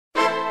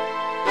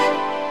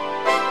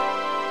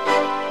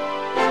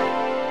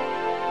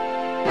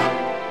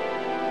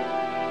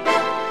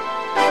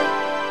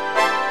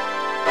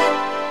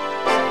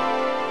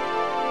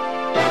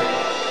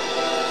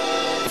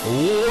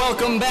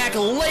Welcome back,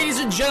 ladies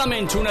and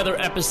gentlemen, to another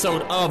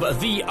episode of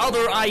The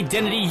Other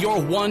Identity,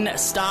 your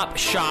one-stop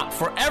shop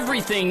for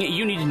everything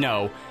you need to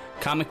know,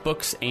 comic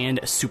books and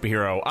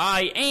superhero.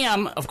 I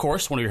am, of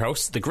course, one of your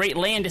hosts, the great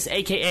Landis,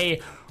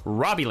 a.k.a.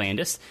 Robbie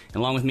Landis, and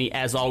along with me,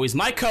 as always,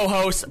 my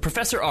co-host,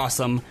 Professor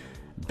Awesome,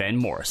 Ben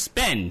Morse.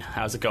 Ben,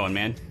 how's it going,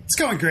 man? It's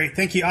going great,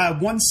 thank you.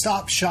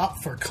 One-stop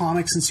shop for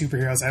comics and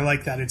superheroes. I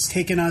like that. It's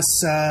taken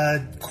us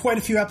quite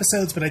a few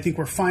episodes, but I think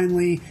we're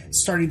finally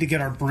starting to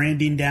get our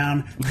branding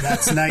down.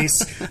 That's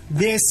nice.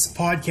 This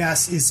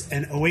podcast is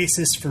an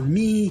oasis for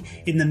me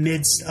in the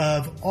midst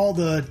of all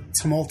the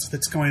tumult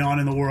that's going on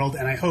in the world,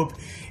 and I hope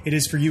it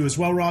is for you as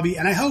well, Robbie.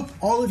 And I hope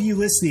all of you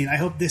listening, I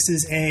hope this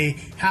is a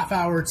half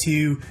hour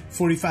to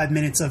 45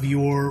 minutes of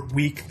your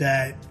week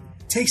that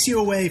takes you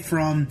away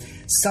from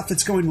stuff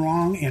that's going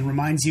wrong and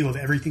reminds you of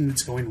everything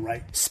that's going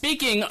right.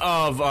 Speaking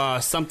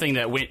of something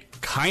that went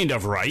kind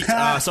of right,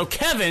 so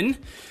Kevin,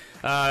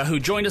 who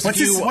joined us what's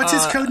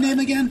his code name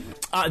again?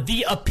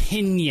 The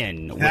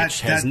Opinion,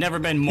 which has never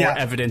been more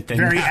evident than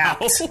very now.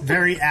 Apt.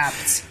 Very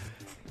apt.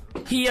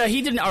 He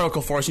did an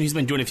article for us, and he's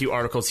been doing a few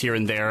articles here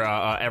and there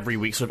every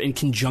week, sort of in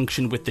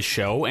conjunction with the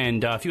show.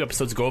 And a few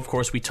episodes ago, of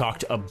course, we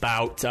talked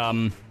about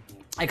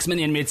X-Men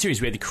the Animated Series.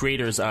 We had the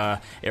creators,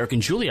 Eric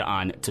and Julia,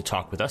 on to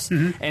talk with us.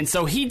 Mm-hmm. And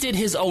so he did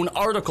his own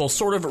article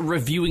sort of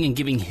reviewing and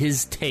giving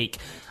his take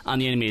on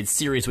the animated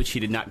series, which he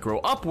did not grow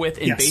up with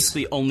and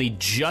basically only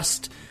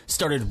just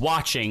started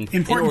watching.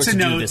 Important to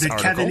note that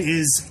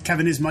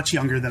Kevin is much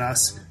younger than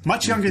us,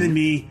 much younger than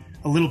me,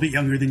 a little bit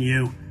younger than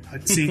you.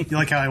 See, you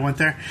like how I went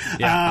there?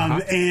 Yeah,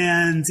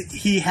 And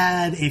he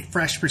had a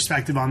fresh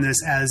perspective on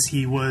this, as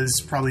he was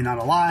probably not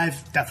alive,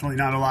 definitely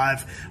not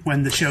alive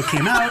when the show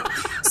came out.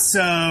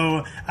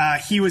 So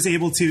he was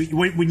able to,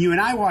 when you and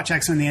I watch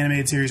X-Men the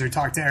Animated Series or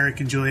talk to Eric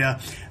and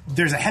Julia,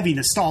 there's a heavy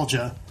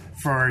nostalgia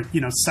for,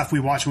 stuff we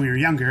watched when we were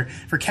younger.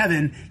 For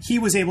Kevin, he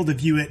was able to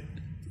view it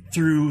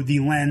through the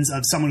lens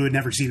of someone who had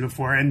never seen it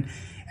before. And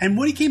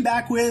what he came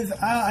back with,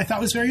 I thought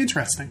was very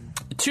interesting.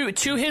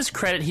 To his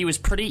credit, he was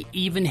pretty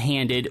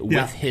even-handed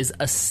with his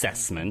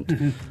assessment.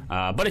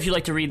 Mm-hmm. But if you'd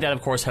like to read that,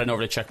 of course, head on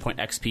over to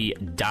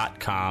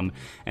checkpointxp.com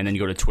and then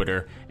go to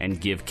Twitter and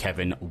give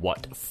Kevin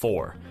what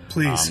for.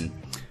 Please. Some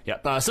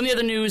of the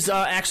other news,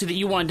 actually, that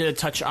you wanted to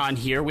touch on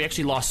here, we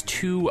actually lost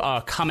two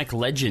comic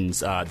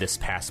legends this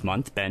past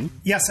month, Ben.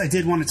 Yes, I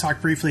did want to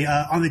talk briefly.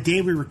 On the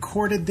day we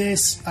recorded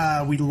this,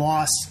 we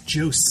lost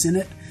Joe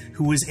Sinnott,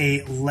 who was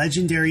a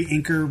legendary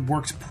inker,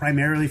 worked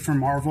primarily for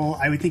Marvel.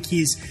 I would think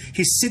his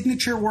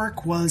signature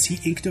work was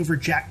he inked over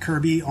Jack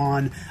Kirby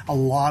on a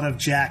lot of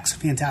Jack's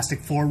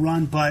Fantastic Four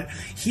run, but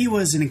he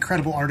was an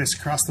incredible artist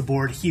across the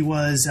board. He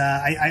was,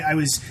 I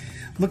was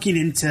looking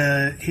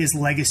into his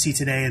legacy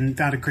today and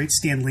found a great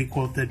Stan Lee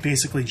quote that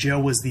basically Joe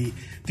was the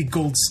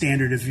gold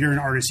standard. If you're an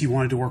artist, you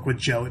wanted to work with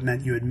Joe, it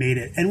meant you had made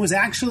it. And was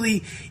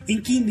actually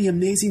inking the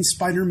Amazing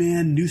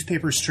Spider-Man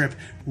newspaper strip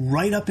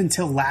right up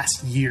until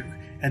last year,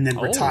 and then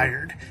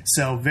retired.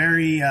 So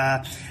very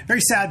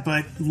sad,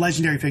 but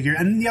legendary figure.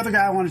 And the other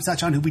guy I wanted to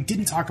touch on, who we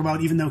didn't talk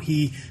about, even though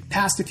he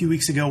passed a few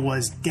weeks ago,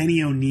 was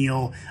Denny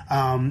O'Neil.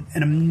 An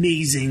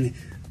amazing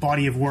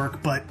body of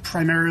work, but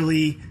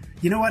primarily,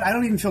 you know what? I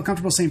don't even feel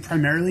comfortable saying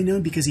primarily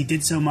known because he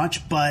did so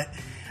much, but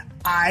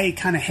I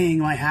kind of hang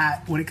my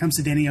hat when it comes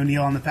to Denny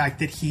O'Neil on the fact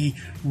that he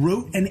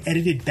wrote and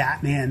edited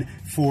Batman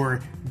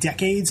for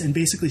decades and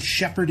basically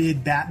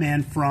shepherded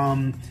Batman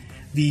from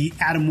the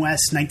Adam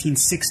West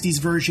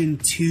 1960s version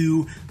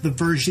to the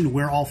version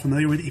we're all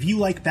familiar with. If you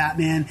like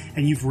Batman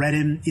and you've read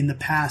him in the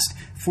past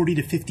 40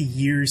 to 50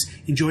 years,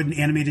 enjoyed an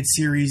animated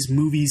series,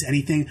 movies,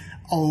 anything,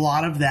 a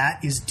lot of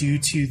that is due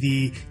to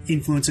the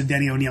influence of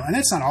Denny O'Neil. And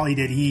that's not all he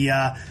did. He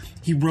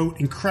wrote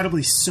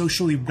incredibly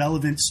socially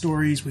relevant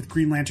stories with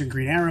Green Lantern,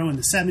 Green Arrow in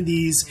the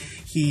 70s.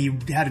 He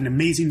had an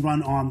amazing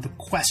run on The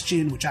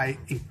Question, which I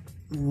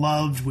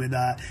loved, with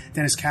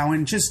Dennis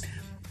Cowan.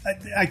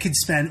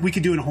 We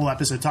could do a whole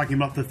episode talking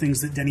about the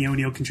things that Denny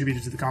O'Neil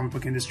contributed to the comic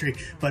book industry.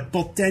 But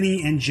both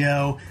Denny and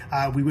Joe,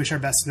 we wish our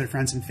best to their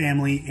friends and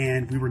family,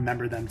 and we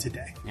remember them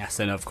today.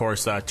 Yes, and of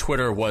course,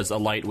 Twitter was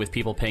alight with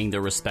people paying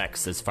their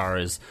respects as far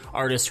as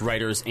artists,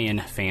 writers,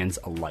 and fans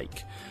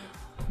alike.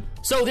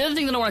 So the other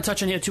thing that I want to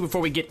touch on here, too,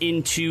 before we get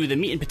into the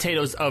meat and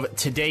potatoes of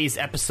today's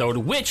episode,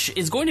 which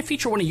is going to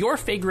feature one of your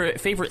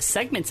favorite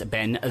segments,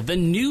 Ben, the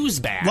news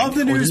bag. Love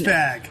the news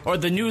bag. Or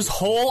the news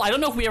hole. I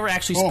don't know if we ever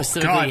actually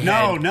specifically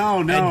no,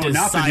 not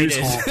the news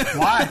hole.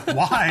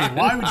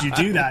 Why would you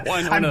do that?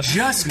 I'm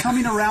just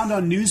coming around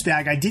on news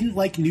bag. I didn't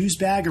like news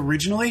bag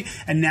originally,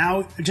 and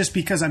now, just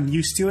because I'm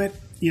used to it,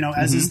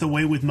 as is the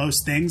way with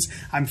most things,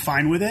 I'm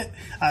fine with it.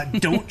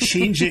 Don't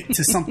change it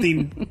to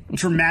something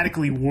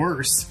dramatically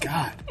worse.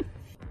 God.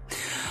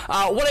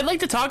 What I'd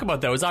like to talk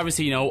about, though, is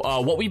obviously,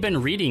 what we've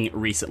been reading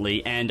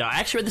recently. And I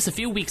actually read this a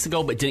few weeks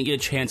ago, but didn't get a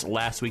chance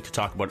last week to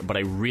talk about it. But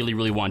I really,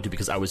 really wanted to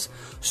because I was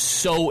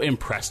so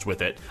impressed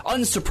with it,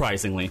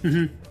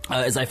 unsurprisingly.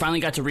 As I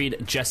finally got to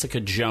read Jessica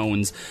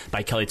Jones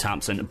by Kelly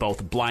Thompson,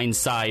 both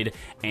Blindside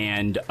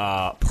and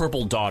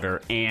Purple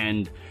Daughter.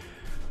 And,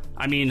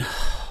 I mean,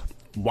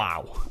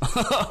 Wow.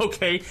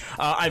 Okay.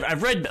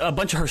 I've read a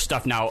bunch of her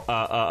stuff now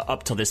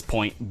up till this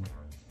point,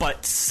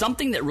 but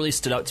something that really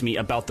stood out to me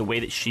about the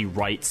way that she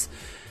writes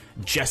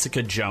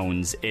Jessica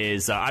Jones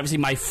is obviously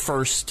my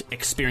first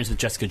experience with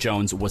Jessica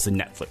Jones was the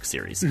Netflix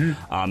series. And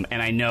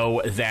I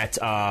know that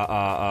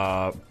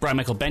Brian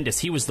Michael Bendis,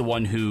 he was the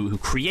one who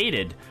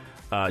created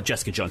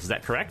Jessica Jones. Is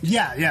that correct?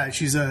 Yeah.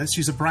 She's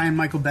a Brian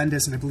Michael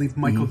Bendis and I believe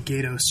Michael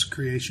Gaydos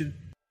creation.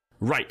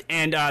 Right,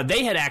 and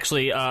they had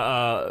actually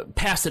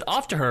passed it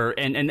off to her,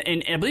 and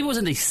I believe it was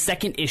in the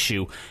second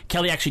issue.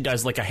 Kelly actually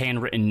does like a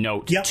handwritten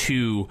note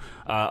to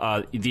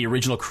the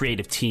original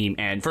creative team,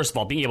 and first of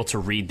all, being able to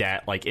read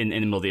that like in the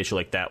middle of the issue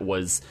like that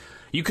was,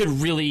 you could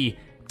really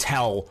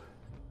tell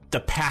the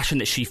passion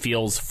that she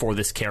feels for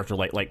this character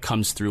like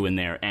comes through in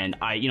there, and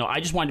I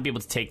just wanted to be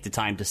able to take the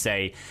time to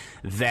say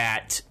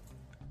that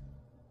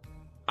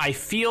I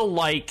feel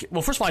like,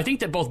 well, first of all, I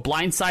think that both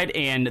Blindside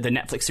and the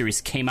Netflix series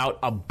came out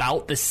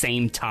about the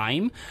same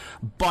time,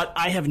 but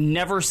I have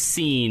never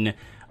seen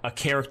a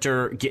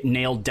character get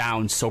nailed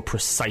down so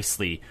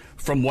precisely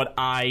from what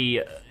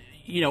I,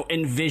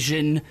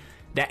 envision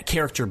that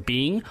character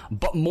being.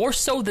 But more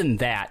so than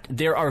that,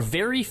 there are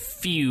very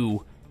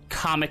few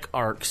comic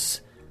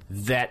arcs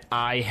that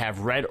I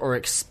have read or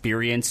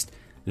experienced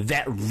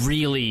that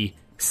really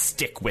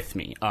stick with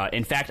me.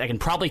 In fact, I can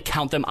probably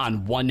count them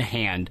on one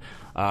hand.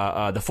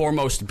 The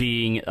foremost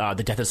being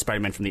the death of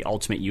Spider-Man from the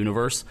Ultimate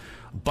Universe.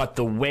 But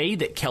the way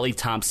that Kelly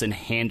Thompson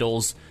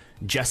handles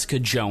Jessica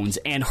Jones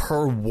and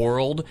her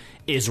world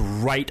is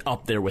right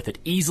up there with it,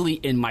 easily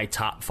in my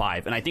top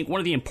 5. And I think one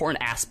of the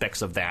important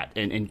aspects of that,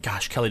 and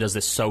gosh, Kelly does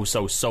this so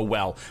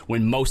well,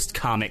 when most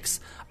comics,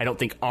 I don't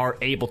think, are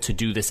able to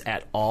do this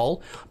at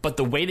all, but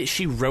the way that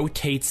she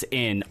rotates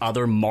in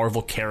other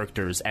Marvel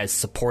characters as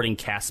supporting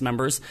cast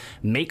members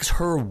makes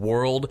her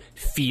world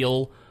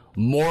feel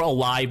more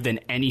alive than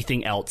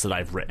anything else that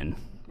I've written.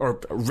 Or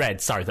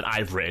read, sorry, that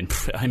I've written.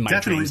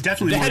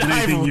 Definitely more than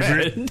anything you've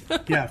written.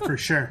 Yeah, for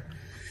sure.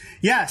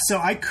 Yeah, so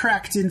I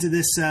cracked into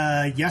this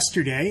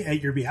yesterday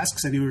at your behest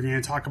because I knew we were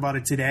going to talk about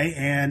it today,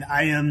 and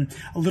I am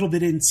a little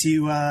bit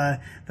into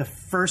the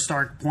first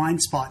arc,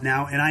 Blind Spot,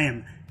 now, and I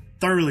am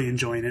thoroughly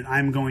enjoying it.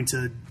 I'm going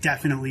to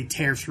definitely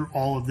tear through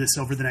all of this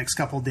over the next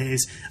couple of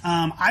days.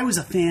 I was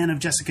a fan of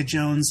Jessica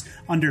Jones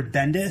under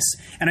Bendis,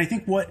 and I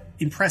think what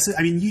impressive,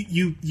 I mean,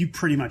 you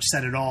pretty much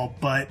said it all,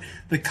 but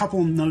the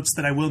couple notes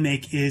that I will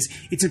make is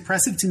it's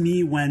impressive to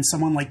me when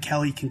someone like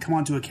Kelly can come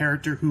onto a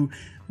character who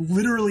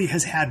literally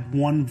has had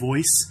one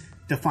voice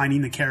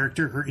defining the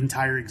character her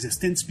entire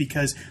existence,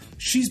 because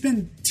she's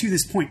been, to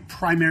this point,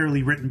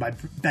 primarily written by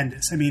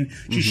Bendis. I mean,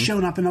 she's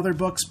shown up in other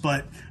books,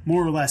 but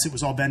more or less it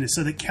was all Bendis.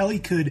 So that Kelly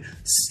could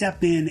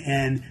step in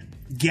and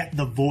get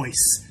the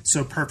voice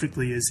so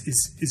perfectly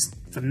is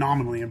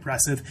phenomenally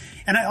impressive.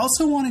 And I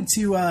also wanted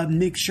to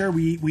make sure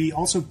we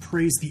also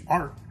praise the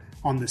art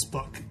on this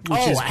book.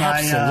 Which is by,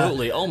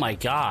 absolutely. Oh, my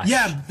gosh.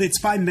 Yeah,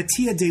 it's by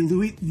Mattia de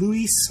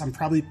Luis. I'm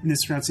probably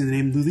mispronouncing the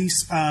name,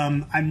 Luis.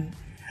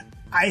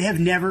 I have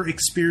never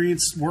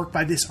experienced work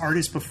by this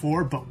artist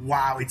before, but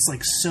wow, it's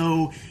like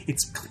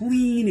it's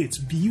clean, it's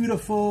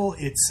beautiful,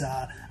 it's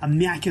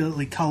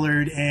immaculately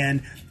colored,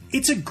 and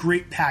it's a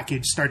great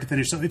package start to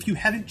finish. So if you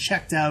haven't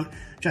checked out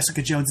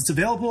Jessica Jones, it's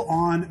available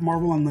on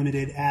Marvel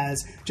Unlimited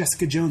as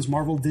Jessica Jones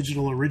Marvel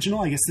Digital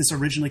Original. I guess this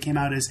originally came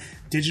out as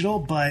digital,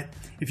 but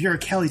if you're a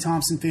Kelly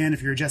Thompson fan,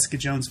 if you're a Jessica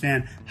Jones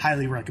fan,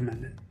 highly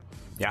recommend it.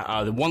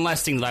 Yeah, the one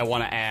last thing that I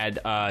want to add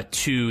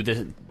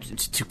to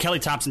Kelly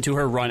Thompson, to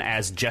her run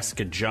as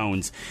Jessica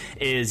Jones,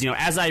 is,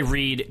 as I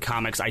read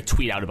comics, I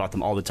tweet out about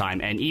them all the time.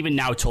 And even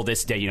now till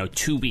this day,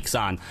 2 weeks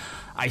on,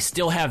 I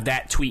still have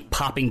that tweet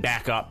popping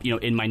back up,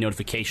 in my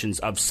notifications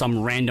of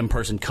some random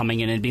person coming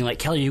in and being like,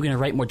 Kelly, are you going to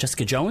write more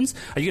Jessica Jones?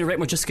 Are you going to write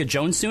more Jessica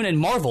Jones soon? And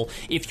Marvel,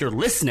 if you're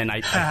listening,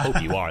 I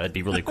hope you are. That'd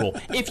be really cool.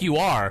 If you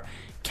are,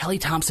 Kelly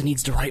Thompson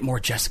needs to write more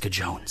Jessica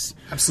Jones.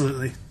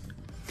 Absolutely.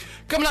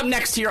 Coming up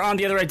next here on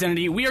The Other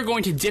Identity, we are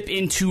going to dip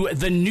into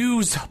the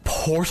news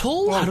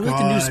portal. How do we like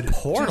the news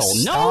portal?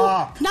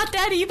 No, not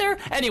that either.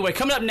 Anyway,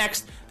 coming up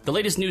next, the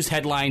latest news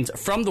headlines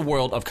from the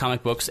world of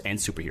comic books and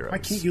superheroes. Why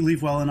can't you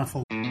leave well enough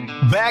alone?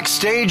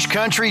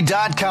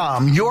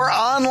 BackstageCountry.com, your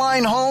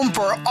online home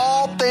for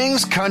all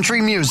things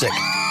country music.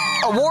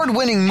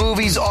 Award-winning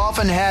movies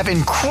often have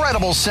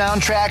incredible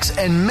soundtracks,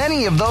 and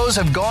many of those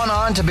have gone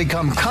on to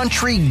become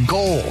country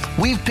gold.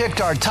 We've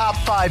picked our top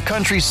 5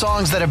 country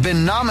songs that have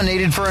been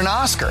nominated for an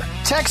Oscar.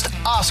 Text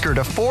Oscar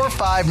to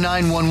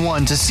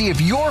 45911 to see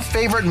if your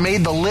favorite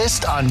made the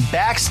list on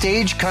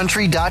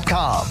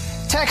BackstageCountry.com.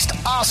 Text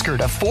Oscar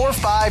to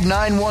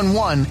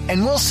 45911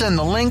 and we'll send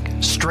the link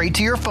straight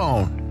to your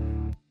phone.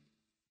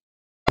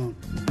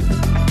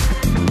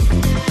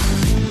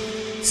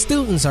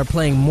 Students are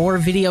playing more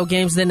video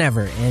games than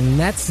ever, and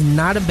that's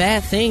not a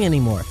bad thing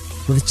anymore.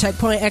 With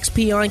Checkpoint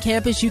XP on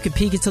campus, you can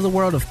peek into the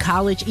world of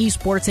college,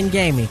 esports, and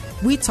gaming.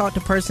 We talk to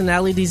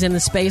personalities in the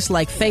space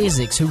like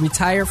Phasix, who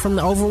retired from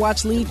the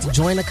Overwatch League to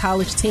join a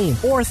college team,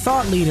 or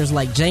thought leaders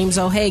like James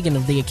O'Hagan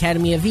of the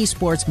Academy of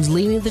Esports, who's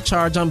leading the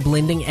charge on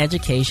blending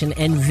education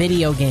and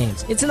video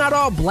games. It's not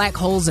all black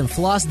holes and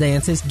floss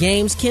dances.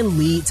 Games can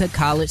lead to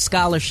college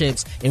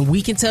scholarships, and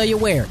we can tell you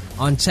where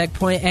on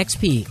Checkpoint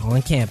XP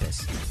on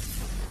campus.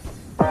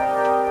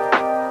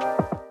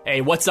 Hey,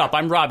 what's up?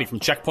 I'm Robbie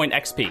from Checkpoint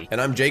XP. And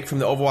I'm Jake from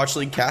the Overwatch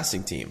League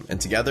casting team. And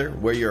together,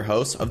 we're your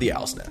hosts of the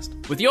Owl's Nest.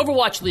 With the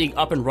Overwatch League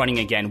up and running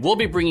again, we'll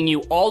be bringing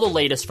you all the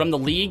latest from the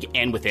league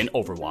and within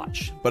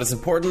Overwatch. But it's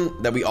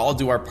important that we all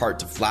do our part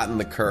to flatten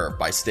the curve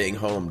by staying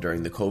home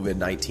during the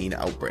COVID-19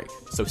 outbreak.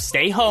 So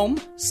stay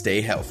home. Stay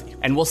healthy.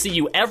 And we'll see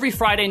you every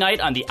Friday night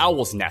on the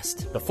Owl's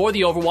Nest before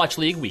the Overwatch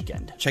League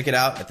weekend. Check it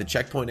out at the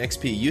Checkpoint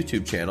XP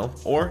YouTube channel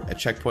or at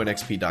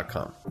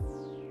checkpointxp.com.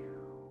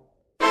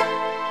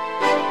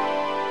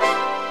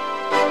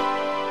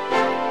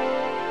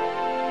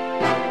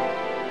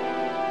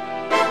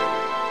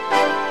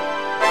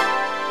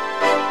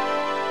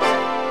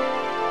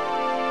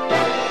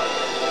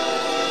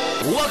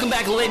 Welcome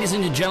back, ladies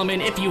and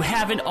gentlemen. If you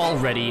haven't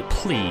already,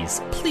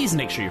 please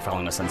make sure you're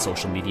following us on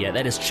social media.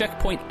 That is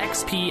Checkpoint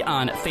XP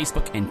on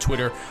Facebook and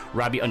Twitter,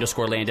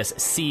 Robbie_Landis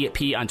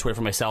CP on Twitter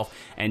for myself,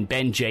 and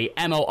Ben J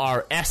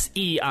Morse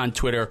on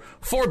Twitter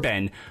for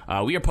Ben.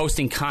 We are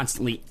posting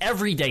constantly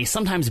every day,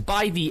 sometimes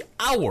by the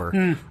hour,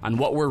 on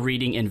what we're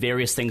reading and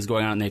various things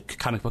going on in the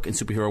comic book and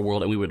superhero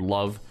world, and we would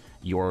love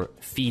your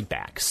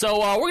feedback. So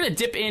we're going to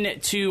dip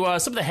into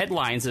some of the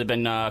headlines that have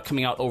been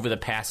coming out over the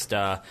past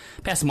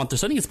month or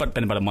so. I think it's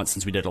been about a month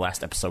since we did the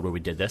last episode where we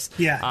did this.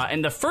 Yeah.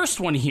 And the first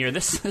one here,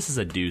 this is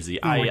a doozy.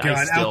 Oh my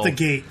God, out the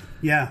gate.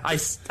 Yeah. I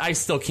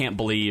still can't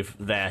believe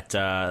that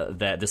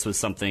that this was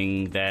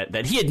something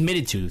that he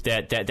admitted to,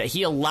 that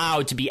he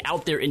allowed to be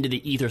out there into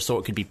the ether so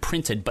it could be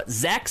printed. But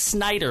Zack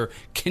Snyder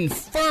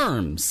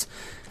confirms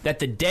that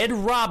the dead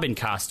Robin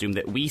costume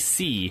that we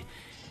see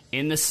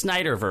in the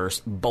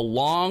Snyderverse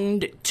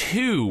belonged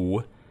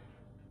to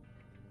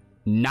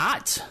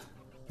not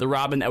the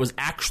Robin that was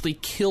actually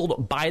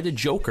killed by the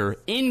Joker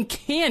in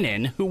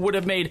canon, who would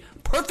have made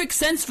perfect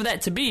sense for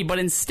that to be, but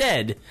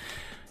instead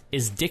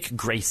is Dick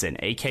Grayson,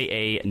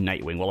 a.k.a.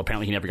 Nightwing. Well,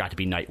 apparently he never got to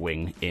be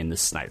Nightwing in the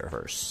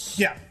Snyderverse.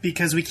 Yeah,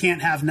 because we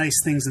can't have nice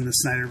things in the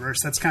Snyderverse.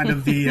 That's kind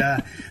of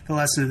the the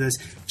lesson of this.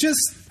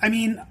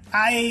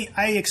 I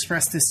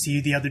expressed this to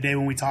you the other day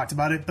when we talked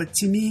about it, but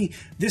to me,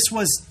 this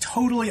was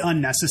totally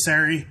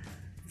unnecessary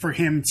for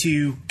him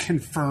to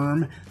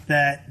confirm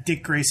that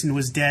Dick Grayson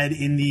was dead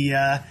in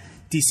the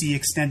DC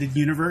Extended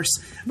Universe.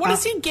 What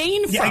does he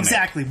gain from it? Yeah,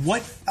 exactly.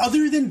 What,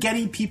 other than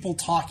getting people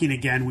talking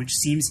again, which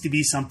seems to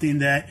be something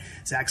that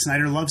Zack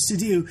Snyder loves to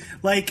do,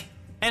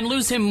 and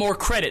lose him more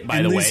credit,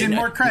 by the way. Lose him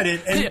more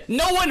credit. And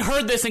no one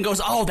heard this and goes,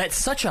 "Oh, that's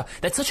such a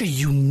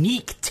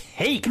unique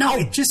take." No, How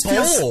it just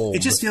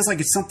feels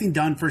like it's something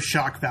done for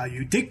shock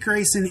value. Dick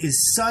Grayson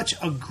is such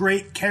a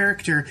great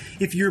character.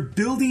 If you're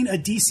building a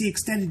DC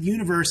Extended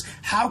Universe,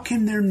 how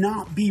can there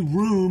not be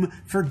room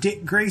for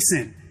Dick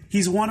Grayson?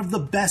 He's one of the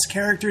best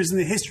characters in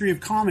the history of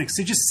comics.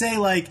 To just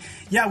say,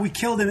 yeah, we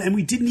killed him and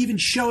we didn't even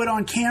show it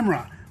on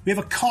camera. We have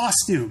a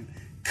costume.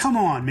 Come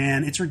on,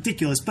 man. It's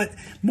ridiculous. But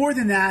more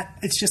than that,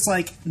 it's just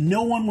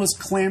no one was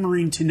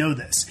clamoring to know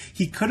this.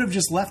 He could have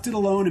just left it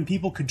alone and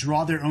people could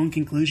draw their own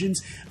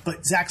conclusions.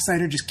 But Zack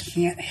Snyder just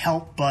can't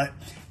help but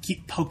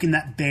keep poking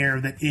that bear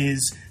that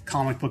is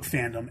comic book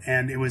fandom,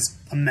 and it was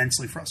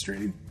immensely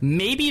frustrating.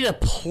 Maybe the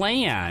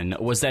plan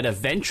was that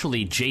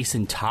eventually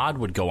Jason Todd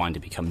would go on to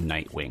become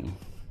Nightwing.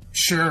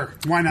 Sure,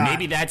 why not?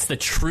 Maybe that's the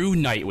true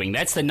Nightwing.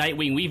 That's the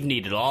Nightwing we've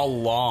needed all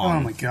along. Oh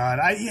my God!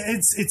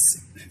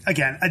 It's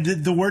again,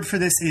 the word for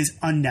this is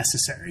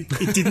unnecessary.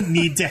 It didn't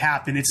need to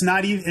happen. It's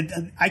not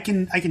even. I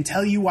can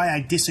tell you why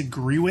I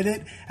disagree with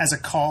it as a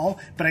call,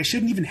 but I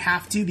shouldn't even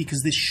have to,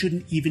 because this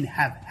shouldn't even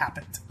have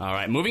happened. All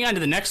right, moving on to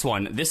the next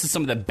one. This is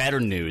some of the better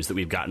news that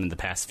we've gotten in the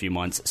past few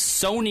months.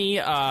 Sony,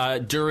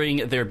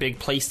 during their big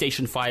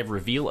PlayStation 5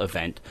 reveal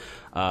event,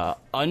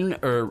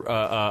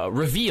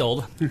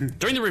 revealed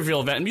during the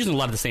reveal event. I'm using a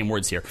lot of the same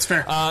words here. It's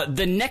fair.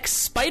 The next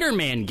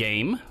Spider-Man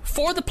game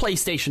for the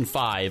PlayStation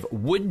 5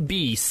 would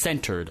be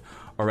centered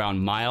around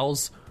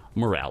Miles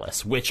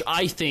Morales, which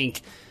I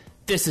think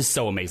this is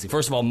so amazing.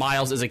 First of all,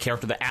 Miles is a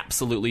character that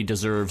absolutely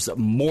deserves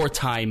more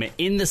time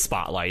in the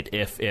spotlight.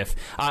 If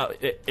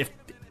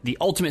the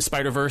Ultimate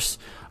Spider-Verse,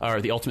 or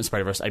the Ultimate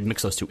Spider-Verse, I'd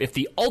mix those two. If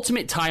the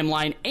Ultimate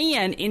Timeline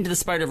and Into the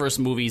Spider-Verse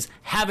movies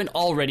haven't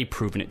already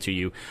proven it to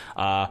you,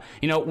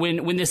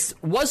 when this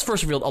was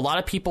first revealed, a lot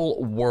of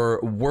people were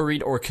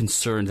worried or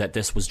concerned that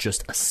this was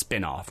just a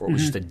spin-off, or it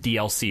was just a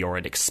DLC or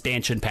an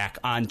expansion pack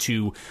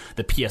onto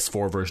the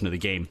PS4 version of the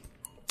game.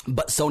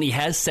 But Sony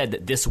has said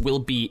that this will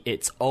be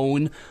its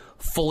own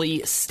fully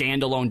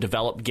standalone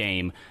developed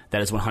game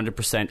that is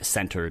 100%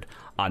 centered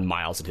on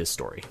Miles and his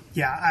story.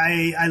 Yeah,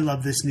 I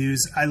love this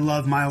news. I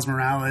love Miles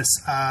Morales.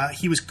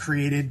 He was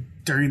created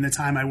during the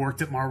time I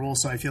worked at Marvel,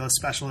 so I feel a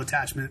special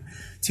attachment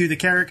to the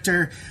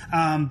character.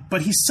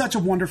 But he's such a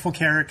wonderful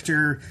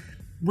character,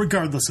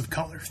 regardless of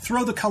color.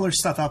 Throw the color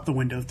stuff out the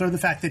window. Throw the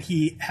fact that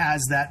he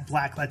has that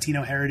Black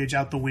Latino heritage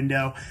out the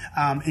window.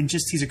 And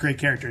just, he's a great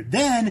character.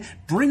 Then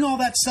bring all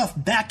that stuff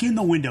back in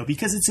the window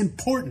because it's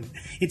important.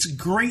 It's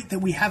great that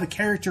we have a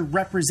character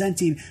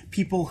representing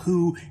people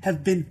who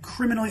have been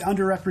criminally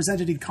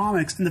underrepresented in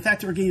comics. And the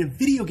fact that we're getting a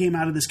video game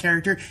out of this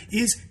character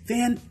is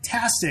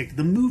fantastic.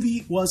 The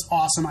movie was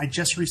awesome. I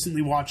just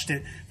recently watched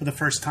it for the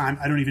first time.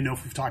 I don't even know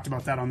if we've talked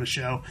about that on the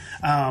show.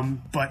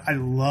 But I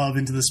love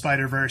Into the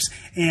Spider-Verse.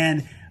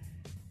 And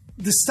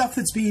the stuff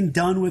that's being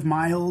done with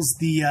Miles,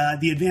 the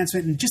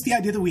advancement, and just the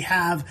idea that we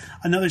have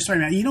another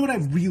Spider-Man. You know what I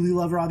really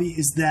love, Robbie,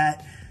 is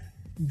that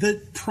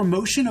the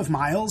promotion of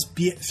Miles,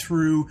 be it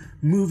through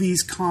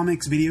movies,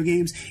 comics, video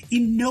games,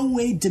 in no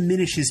way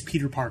diminishes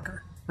Peter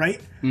Parker, right?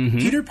 Mm-hmm.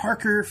 Peter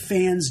Parker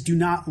fans do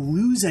not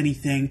lose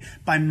anything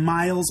by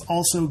Miles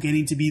also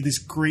getting to be this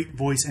great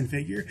voice and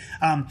figure.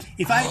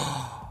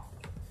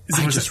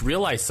 I just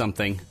realized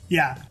something.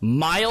 Yeah.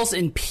 Miles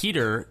and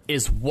Peter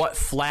is what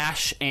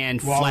Flash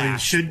and Wally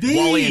Flash should be.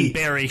 Wally and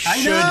Barry should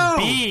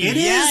be. It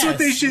is what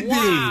they should be.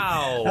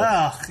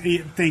 Oh,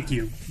 thank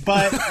you.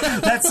 But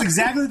that's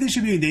exactly what they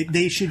should be.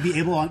 They should be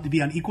able to be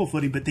on equal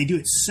footing, but they do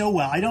it so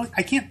well.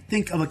 I can't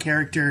think of a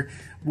character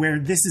where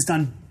this is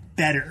done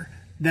better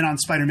than on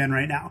Spider-Man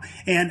right now.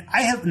 And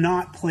I have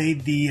not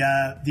played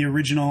the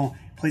original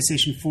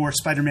PlayStation 4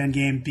 Spider-Man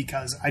game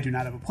because I do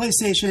not have a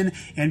PlayStation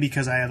and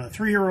because I have a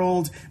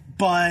 3-year-old.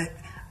 But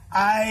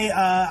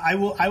I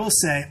will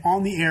say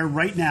on the air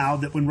right now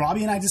that when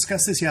Robbie and I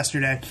discussed this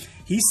yesterday,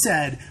 he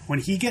said when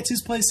he gets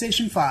his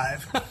PlayStation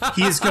 5,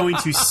 he is going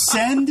to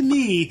send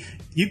me.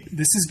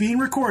 This is being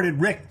recorded.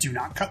 Rick, do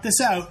not cut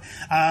this out.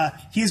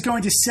 He is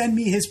going to send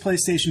me his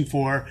PlayStation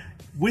 4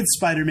 with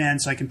Spider-Man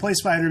so I can play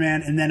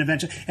Spider-Man, and then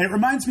eventually. And it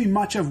reminds me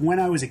much of when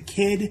I was a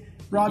kid.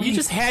 Robbie, you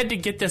just had to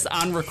get this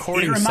on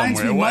recording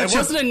somewhere. It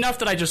wasn't enough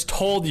that I just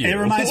told you. It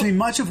reminds me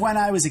much of when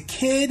I was a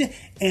kid,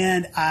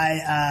 and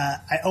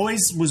I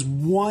always was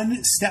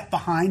one step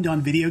behind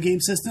on video game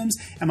systems.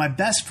 And my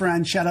best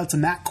friend, shout out to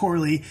Matt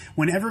Corley,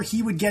 whenever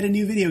he would get a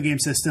new video game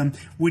system,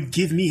 would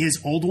give me his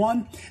old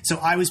one. So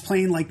I was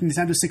playing like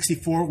Nintendo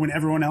 64 when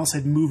everyone else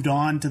had moved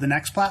on to the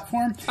next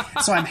platform.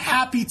 So I'm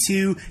happy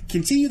to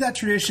continue that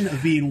tradition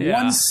of being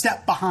one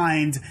step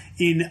behind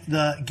in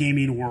the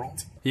gaming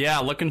world. Yeah,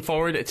 looking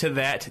forward to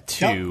that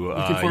too. Yep, you'll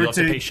have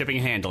to pay shipping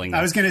and handling. Though.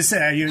 I was going to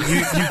say, you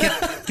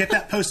get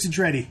that postage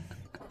ready.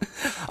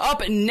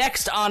 Up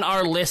next on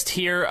our list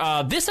here,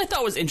 this I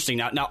thought was interesting.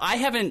 Now I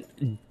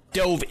haven't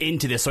dove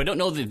into this, so I don't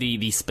know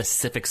the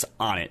specifics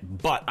on it,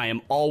 but I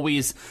am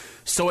always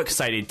so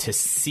excited to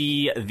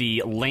see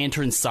the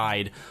lantern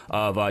side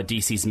of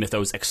DC's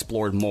mythos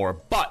explored more.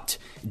 But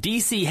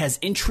DC has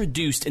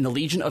introduced in the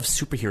Legion of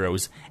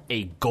Superheroes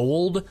a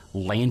gold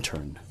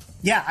lantern.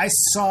 Yeah, I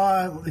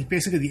saw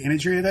basically the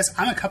imagery of this.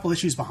 I'm a couple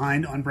issues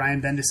behind on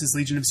Brian Bendis'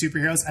 Legion of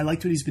Superheroes. I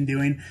liked what he's been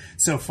doing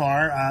so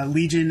far.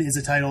 Legion is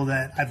a title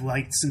that I've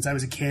liked since I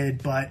was a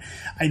kid, but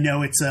I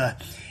know it's a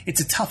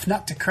tough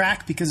nut to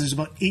crack because there's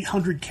about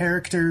 800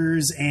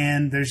 characters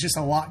and there's just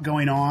a lot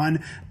going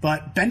on.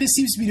 But Bendis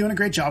seems to be doing a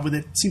great job with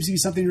it. Seems to be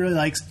something he really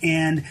likes.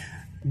 And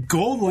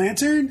Gold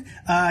Lantern,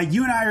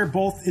 you and I are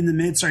both in the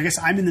midst, or I guess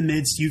I'm in the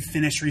midst. You've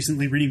finished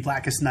recently reading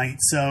Blackest Night.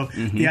 So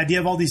the idea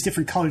of all these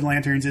different colored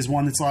lanterns is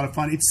one that's a lot of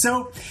fun.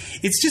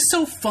 It's just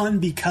so fun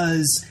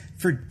because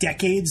for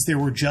decades there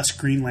were just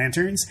Green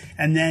Lanterns.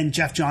 And then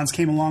Jeff Johns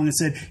came along and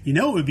said,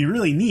 it would be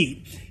really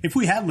neat if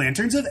we had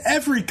lanterns of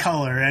every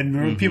color.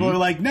 And people are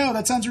like, no,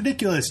 that sounds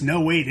ridiculous.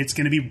 No, wait, it's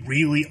going to be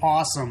really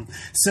awesome.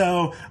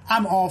 So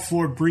I'm all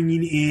for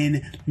bringing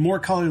in more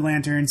colored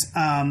lanterns.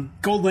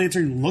 Gold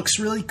Lantern looks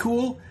really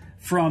cool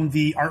from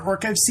the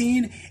artwork I've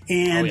seen.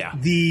 And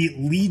the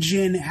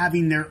Legion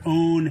having their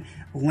own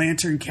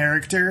lantern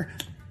character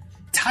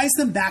ties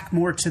them back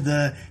more to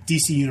the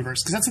DC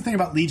universe. Because that's the thing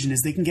about Legion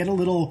is they can get a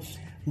little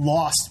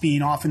lost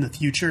being off in the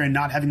future and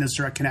not having those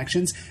direct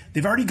connections.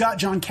 They've already got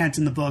John Kent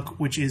in the book,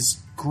 which is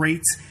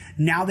great.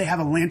 Now they have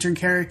a lantern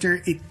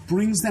character. It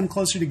brings them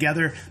closer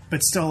together,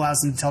 but still allows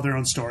them to tell their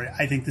own story.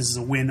 I think this is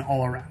a win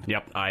all around.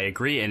 Yep, I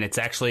agree. And it's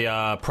actually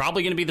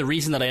probably going to be the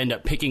reason that I end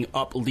up picking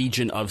up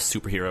Legion of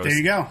Superheroes. There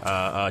you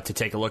go. To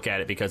take a look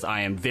at it, because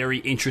I am very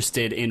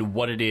interested in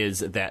what it is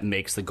that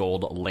makes the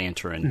Gold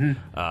Lantern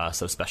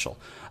so special.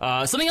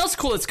 Something else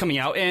cool that's coming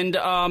out, and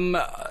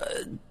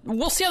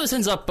we'll see how this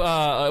ends up,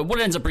 what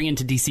it ends up bringing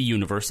to DC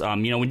Universe.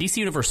 When DC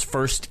Universe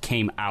first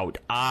came out,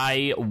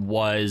 I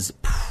was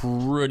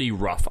pretty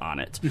rough on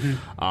it.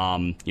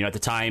 At the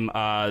time,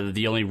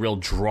 the only real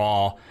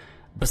draw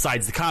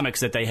besides the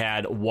comics that they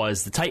had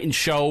was the Titan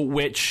show,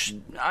 which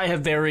I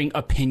have varying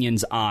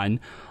opinions on.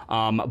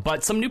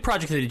 But some new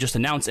project that they just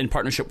announced in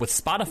partnership with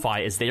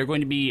Spotify is they are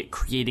going to be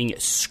creating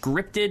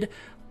scripted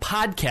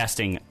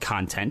podcasting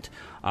content,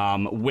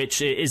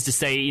 which is to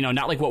say,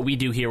 not like what we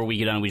do here where we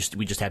get on, we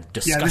just have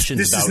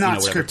discussions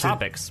about whatever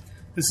topics.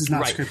 This is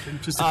not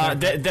scripted. Just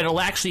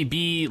that'll actually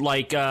be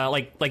like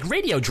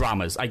radio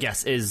dramas, I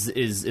guess,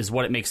 is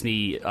what it makes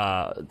me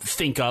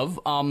think of.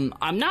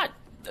 I'm not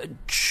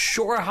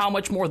sure how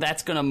much more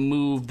that's going to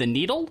move the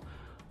needle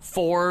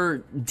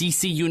for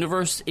DC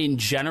Universe in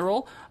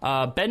general.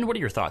 Ben, what are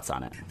your thoughts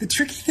on it? The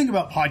tricky thing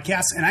about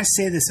podcasts, and I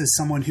say this as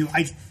someone who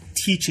I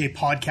teach a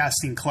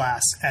podcasting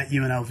class at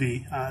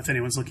UNLV, if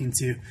anyone's looking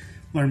to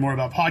learn more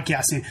about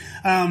podcasting.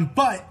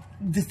 But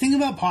the thing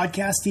about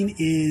podcasting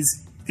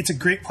is it's a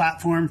great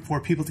platform for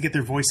people to get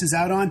their voices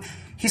out on.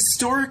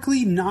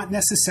 Historically, not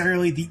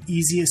necessarily the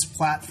easiest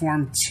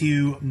platform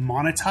to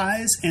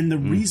monetize. And the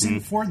reason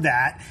for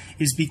that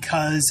is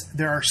because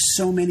there are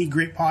so many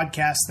great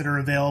podcasts that are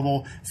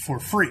available for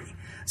free.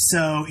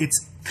 So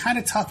it's kind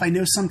of tough. I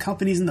know some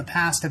companies in the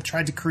past have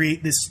tried to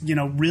create this,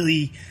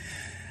 really...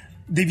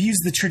 They've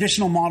used the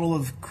traditional model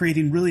of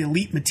creating really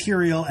elite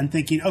material and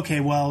thinking,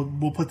 okay, well,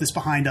 we'll put this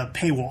behind a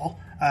paywall,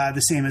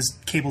 the same as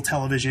cable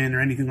television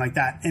or anything like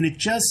that. And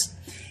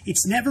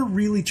it's never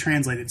really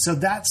translated. So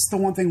that's the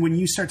one thing when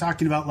you start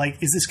talking about,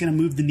 is this going to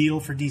move the needle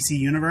for DC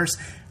Universe?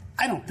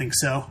 I don't think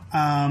so.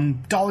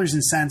 Dollars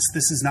and cents,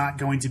 this is not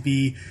going to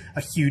be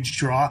a huge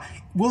draw.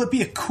 Will it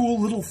be a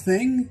cool little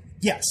thing?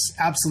 Yes,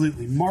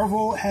 absolutely.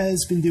 Marvel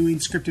has been doing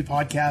scripted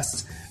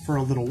podcasts for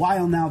a little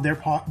while now.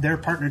 They're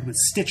partnered with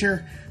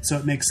Stitcher, so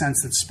it makes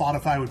sense that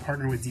Spotify would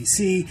partner with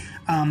DC.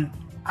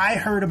 I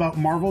heard about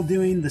Marvel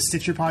doing the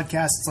Stitcher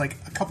podcasts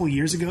a couple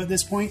years ago at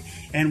this point,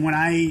 and when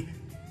I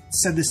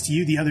said this to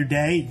you the other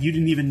day, you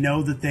didn't even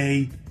know that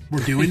they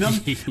were doing them,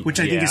 which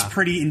I think is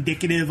pretty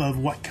indicative of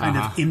what kind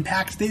of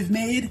impact they've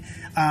made,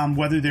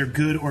 whether they're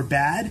good or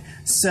bad.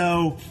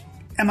 So...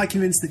 am I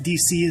convinced that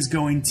DC is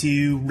going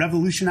to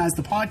revolutionize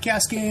the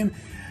podcast game?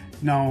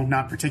 No,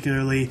 not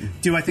particularly.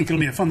 Do I think it'll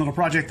be a fun little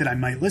project that I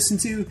might listen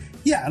to?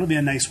 Yeah, it'll be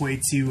a nice way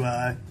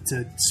to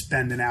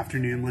spend an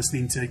afternoon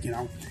listening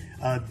to,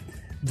 a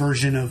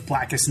version of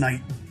Blackest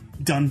Night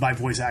done by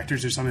voice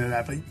actors or something like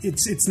that. But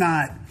it's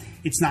not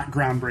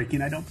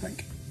groundbreaking, I don't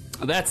think.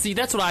 That's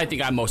what I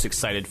think I'm most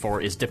excited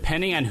for, is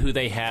depending on who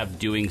they have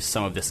doing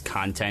some of this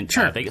content.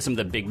 Sure. If they get some of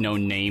the big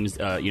known names,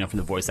 from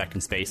the voice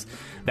acting space,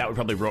 that would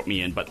probably rope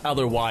me in. But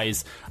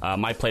otherwise,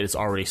 my plate is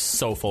already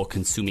so full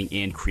consuming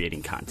and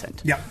creating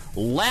content. Yep.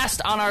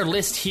 Last on our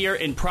list here,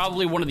 and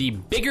probably one of the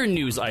bigger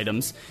news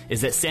items,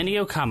 is that San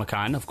Diego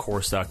Comic-Con, of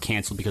course,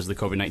 canceled because of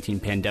the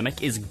COVID-19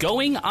 pandemic, is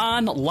going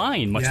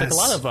online, much like a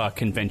lot of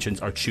conventions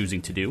are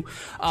choosing to do.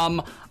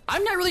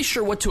 I'm not really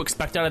sure what to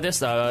expect out of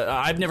this.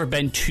 I've never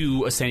been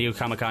to a San Diego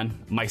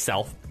Comic-Con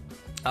myself.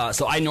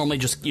 So I normally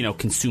just,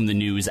 consume the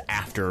news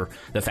after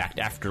the fact,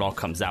 after it all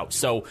comes out.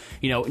 So,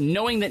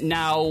 knowing that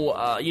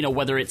now,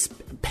 whether it's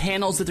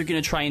panels that they're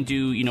going to try and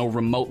do,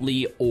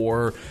 remotely,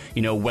 or,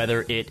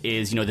 whether it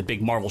is, the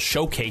big Marvel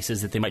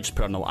showcases that they might just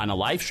put on a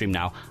live stream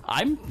now,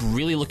 I'm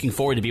really looking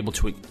forward to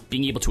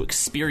being able to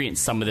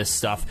experience some of this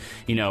stuff,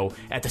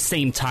 at the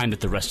same time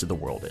that the rest of the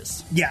world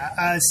is.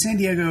 Yeah, San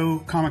Diego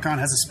Comic-Con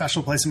has a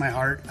special place in my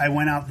heart. I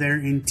went out there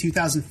in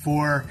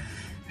 2004.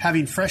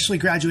 Having freshly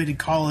graduated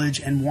college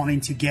and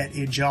wanting to get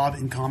a job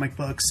in comic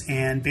books.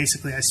 And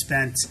basically I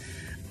spent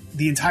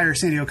the entire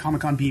San Diego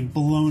Comic-Con being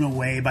blown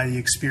away by the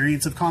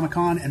experience of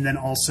Comic-Con, and then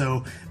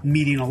also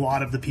meeting a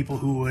lot of the people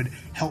who would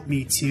help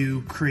me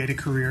to create a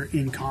career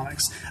in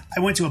comics. I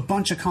went to a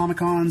bunch of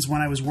Comic-Cons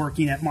when I was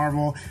working at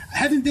Marvel. I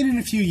haven't been in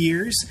a few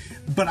years,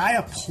 but I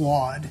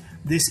applaud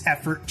this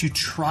effort to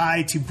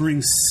try to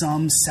bring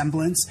some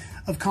semblance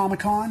of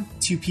Comic-Con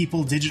to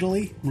people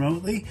digitally,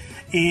 remotely.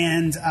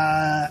 And,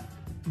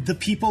 the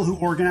people who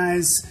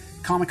organize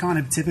Comic-Con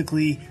have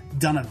typically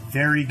done a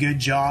very good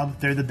job.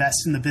 They're the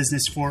best in the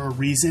business for a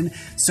reason.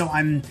 So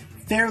I'm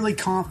fairly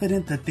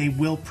confident that they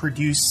will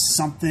produce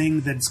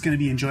something that's going to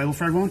be enjoyable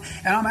for everyone.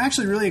 And I'm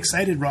actually really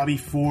excited, Robbie,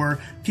 for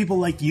people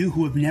like you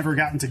who have never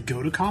gotten to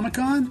go to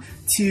Comic-Con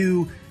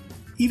to...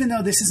 Even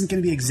though this isn't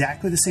going to be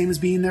exactly the same as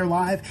being there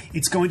live,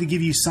 it's going to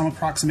give you some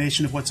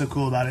approximation of what's so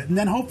cool about it. And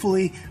then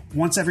hopefully,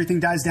 once everything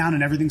dies down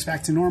and everything's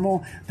back to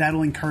normal,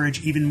 that'll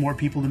encourage even more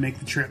people to make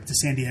the trip to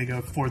San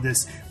Diego for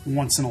this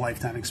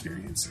once-in-a-lifetime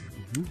experience.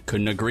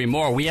 Couldn't agree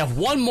more. We have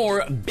one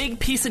more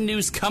big piece of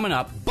news coming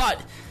up, but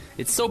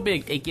it's so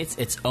big it gets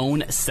its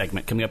own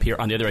segment coming up here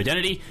on The Other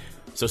Identity,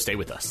 so stay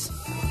with us.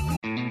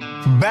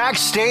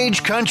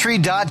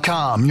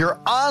 BackstageCountry.com, your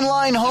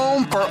online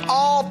home for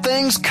all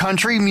things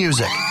country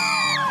music.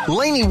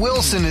 Lainey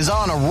Wilson is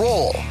on a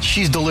roll.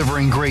 She's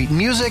delivering great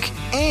music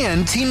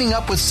and teaming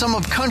up with some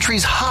of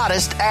country's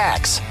hottest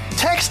acts.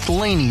 Text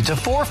Lainey to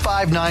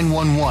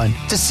 45911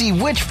 to see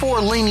which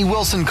 4 Lainey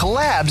Wilson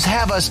collabs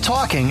have us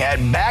talking at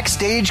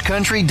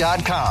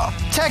BackstageCountry.com.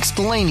 Text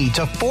Lainey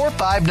to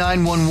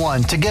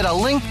 45911 to get a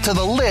link to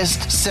the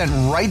list sent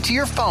right to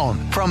your phone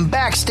from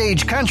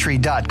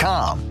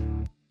BackstageCountry.com.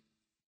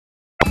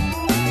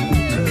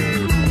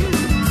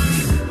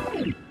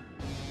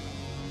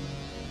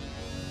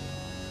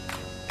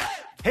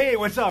 Hey,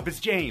 what's up? It's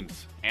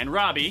James. And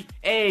Robbie.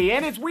 Hey,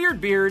 and it's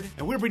Weirdbeard.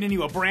 And we're bringing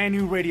you a brand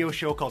new radio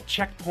show called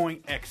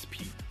Checkpoint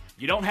XP.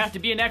 You don't have to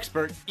be an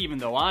expert, even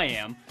though I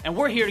am, and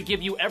we're here to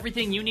give you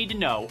everything you need to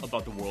know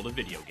about the world of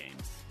video games.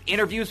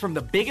 Interviews from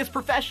the biggest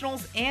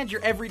professionals and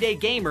your everyday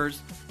gamers.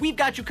 We've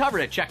got you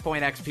covered at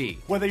Checkpoint XP.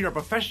 Whether you're a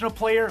professional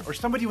player or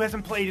somebody who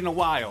hasn't played in a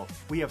while,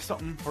 we have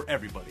something for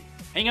everybody.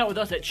 Hang out with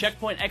us at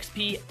Checkpoint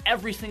XP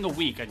every single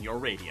week on your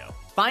radio.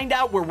 Find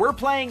out where we're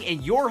playing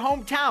in your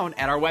hometown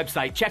at our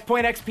website,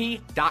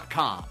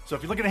 checkpointxp.com. So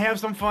if you're looking to have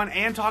some fun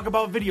and talk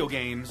about video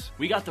games,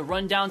 we got the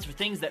rundowns for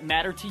things that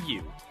matter to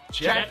you.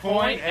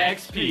 Checkpoint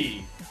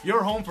XP,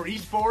 your home for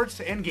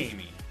esports and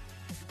gaming.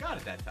 Got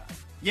it that time.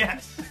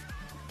 Yes.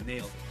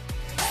 Nailed it.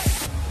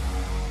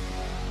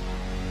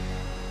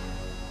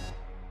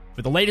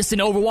 For the latest in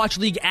Overwatch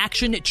League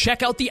action,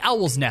 check out The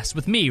Owl's Nest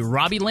with me,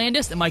 Robbie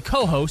Landis, and my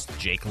co-host,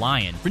 Jake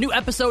Lyon. For new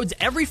episodes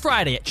every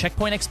Friday at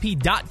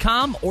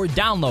checkpointxp.com or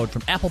download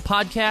from Apple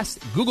Podcasts,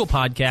 Google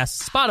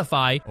Podcasts,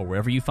 Spotify, or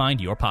wherever you find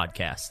your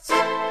podcasts.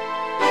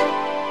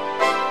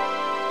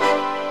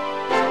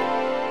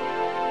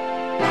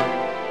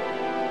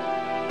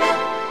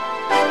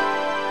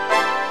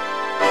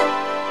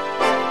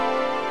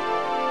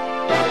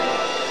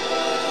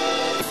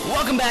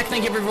 Welcome back.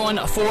 Thank you, everyone,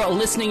 for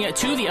listening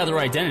to The Other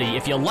Identity.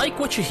 If you like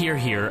what you hear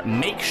here,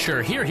 make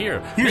sure you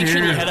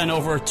head on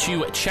over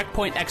to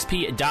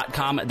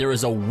checkpointxp.com. There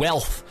is a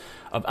wealth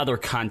of other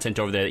content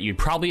over there that you'd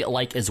probably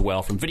like as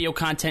well, from video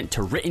content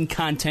to written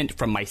content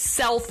from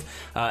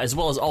myself, as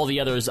well as all the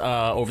others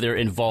over there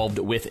involved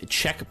with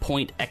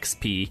Checkpoint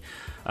XP.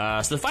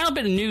 So the final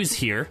bit of news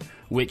here,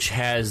 which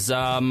has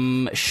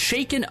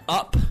shaken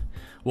up,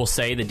 we'll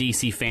say, the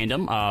DC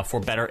fandom, for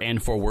better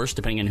and for worse,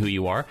 depending on who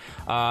you are.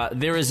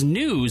 There is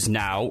news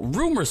now,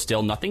 rumor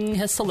still, nothing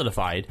has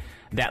solidified,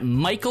 that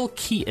Michael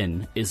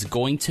Keaton is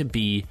going to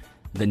be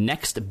the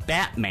next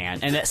Batman,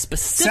 and that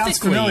specifically... Sounds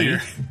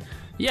familiar.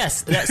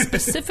 Yes, that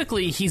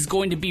specifically he's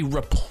going to be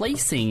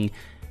replacing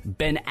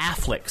Ben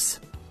Affleck's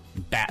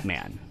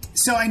Batman.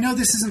 So I know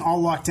this isn't all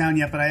locked down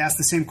yet, but I asked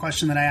the same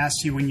question that I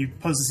asked you when you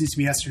posed this to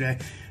me yesterday.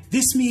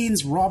 This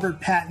means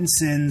Robert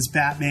Pattinson's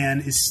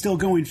Batman is still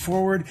going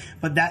forward,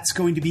 but that's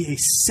going to be a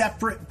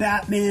separate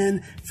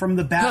Batman from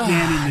the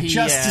Batman in the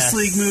Justice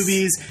League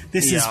movies.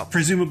 This is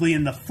presumably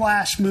in the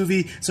Flash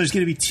movie, so there's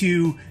going to be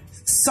two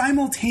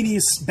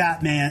simultaneous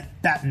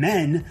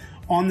Batmen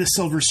on the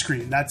silver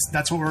screen.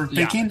 That's what we're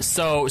thinking. Yeah.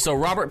 So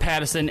Robert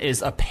Pattinson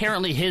is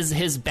apparently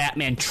his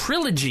Batman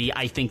trilogy,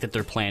 I think that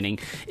they're planning,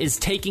 is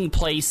taking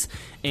place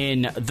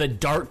in the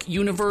Dark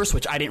Universe,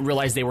 which I didn't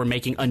realize they were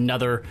making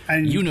another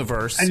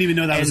universe. I didn't even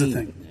know that was a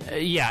thing.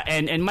 Yeah,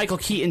 and Michael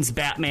Keaton's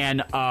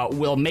Batman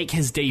will make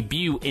his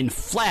debut in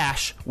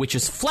Flash, which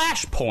is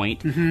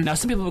Flashpoint. Mm-hmm. Now,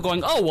 some people are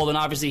going, oh, well, then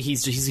obviously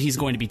he's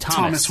going to be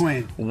Thomas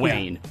Wayne.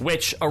 Yeah.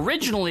 Which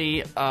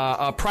originally,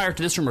 prior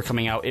to this rumor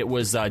coming out, it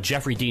was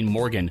Jeffrey Dean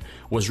Morgan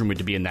was rumored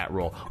to be in that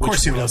role. Of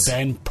course he was.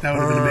 That would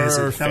have been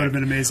amazing. That would have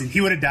been amazing.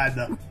 He would have died,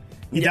 though.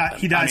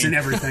 He dies in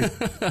everything.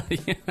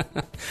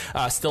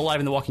 Still alive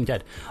in The Walking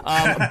Dead.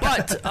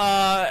 But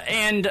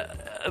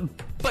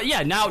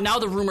yeah, now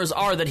the rumors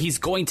are that he's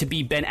going to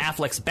be Ben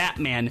Affleck's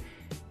Batman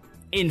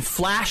in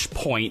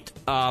Flashpoint.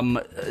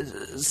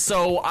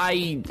 So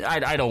I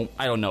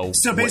don't know.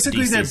 So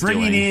basically, they're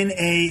bringing in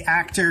a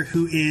actor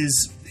who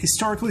is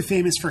historically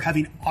famous for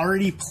having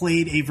already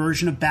played a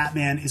version of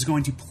Batman, is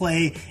going to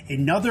play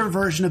another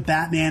version of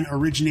Batman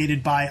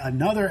originated by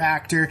another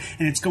actor,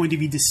 and it's going to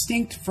be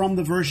distinct from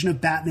the version of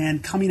Batman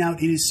coming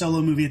out in his solo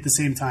movie at the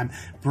same time.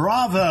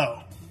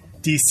 Bravo,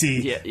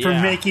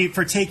 DC,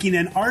 for taking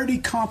an already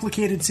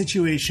complicated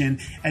situation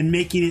and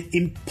making it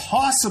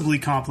impossibly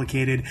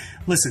complicated.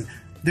 Listen,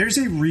 there's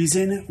a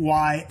reason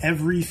why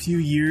every few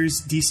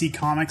years DC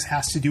Comics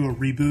has to do a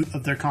reboot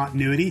of their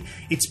continuity.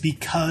 It's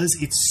because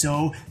it's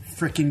so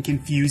freaking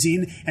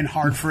confusing and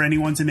hard for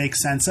anyone to make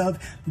sense of.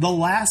 The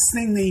last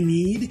thing they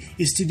need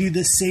is to do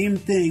the same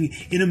thing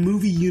in a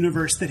movie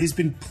universe that has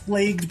been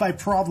plagued by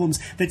problems,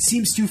 that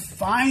seems to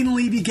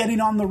finally be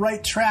getting on the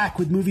right track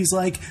with movies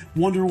like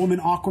Wonder Woman,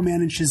 Aquaman,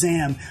 and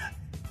Shazam,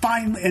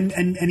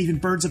 and even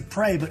Birds of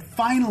Prey. But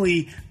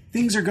finally,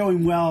 things are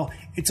going well.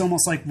 It's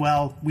almost like,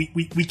 well, we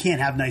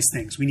can't have nice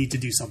things. We need to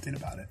do something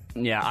about it.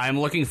 Yeah, I'm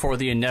looking for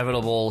the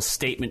inevitable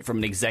statement from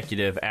an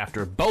executive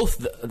after both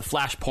the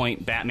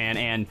Flashpoint Batman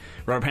and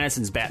Robert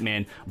Pattinson's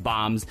Batman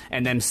bombs,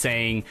 and them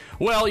saying,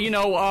 well,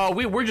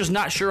 we're just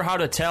not sure how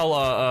to tell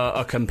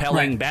a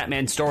compelling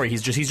Batman story.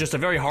 He's just a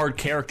very hard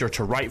character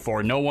to write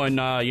for. No one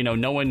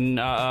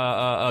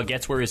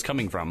gets where he's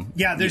coming from.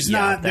 Yeah, there's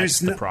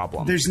the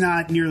problem. There's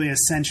not nearly a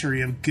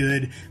century of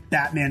good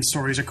Batman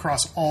stories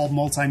across all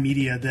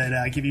multimedia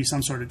that give you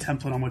some sort of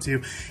template on what to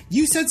do.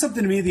 You said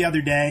something to me the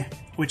other day,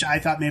 which I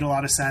thought made a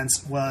lot of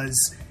sense,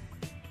 was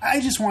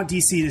I just want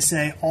DC to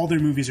say all their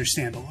movies are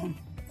standalone.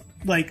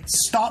 Like,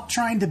 stop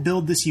trying to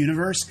build this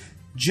universe.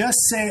 Just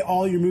say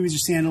all your movies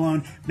are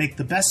standalone. Make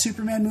the best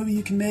Superman movie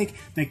you can make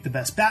the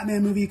best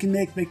Batman movie you can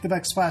make the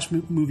best Flash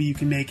movie you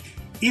can make.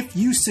 If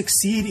you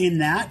succeed in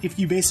that, if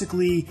you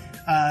basically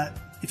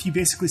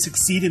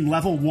succeed in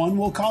level one,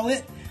 we'll call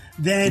it,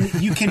 then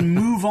you can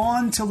move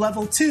on to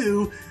level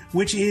 2,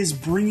 which is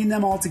bringing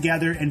them all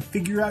together and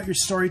figure out your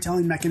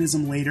storytelling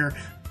mechanism later.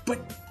 But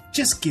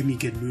just give me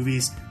good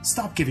movies.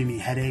 Stop giving me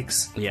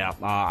headaches. Yeah,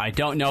 I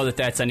don't know that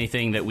that's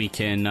anything that we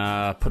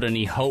can put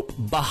any hope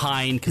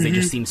behind, because they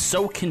just seem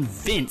so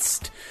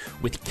convinced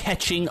with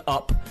catching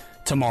up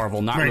to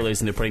Marvel, not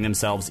realizing they're putting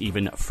themselves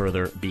even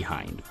further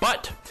behind.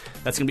 But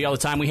that's going to be all the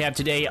time we have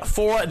today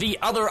for The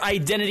Other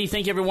Identity.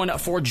 Thank you, everyone,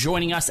 for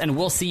joining us, and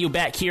we'll see you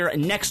back here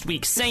next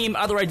week. Same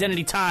Other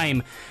Identity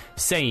time,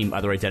 same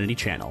Other Identity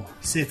channel.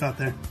 Safe out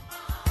there.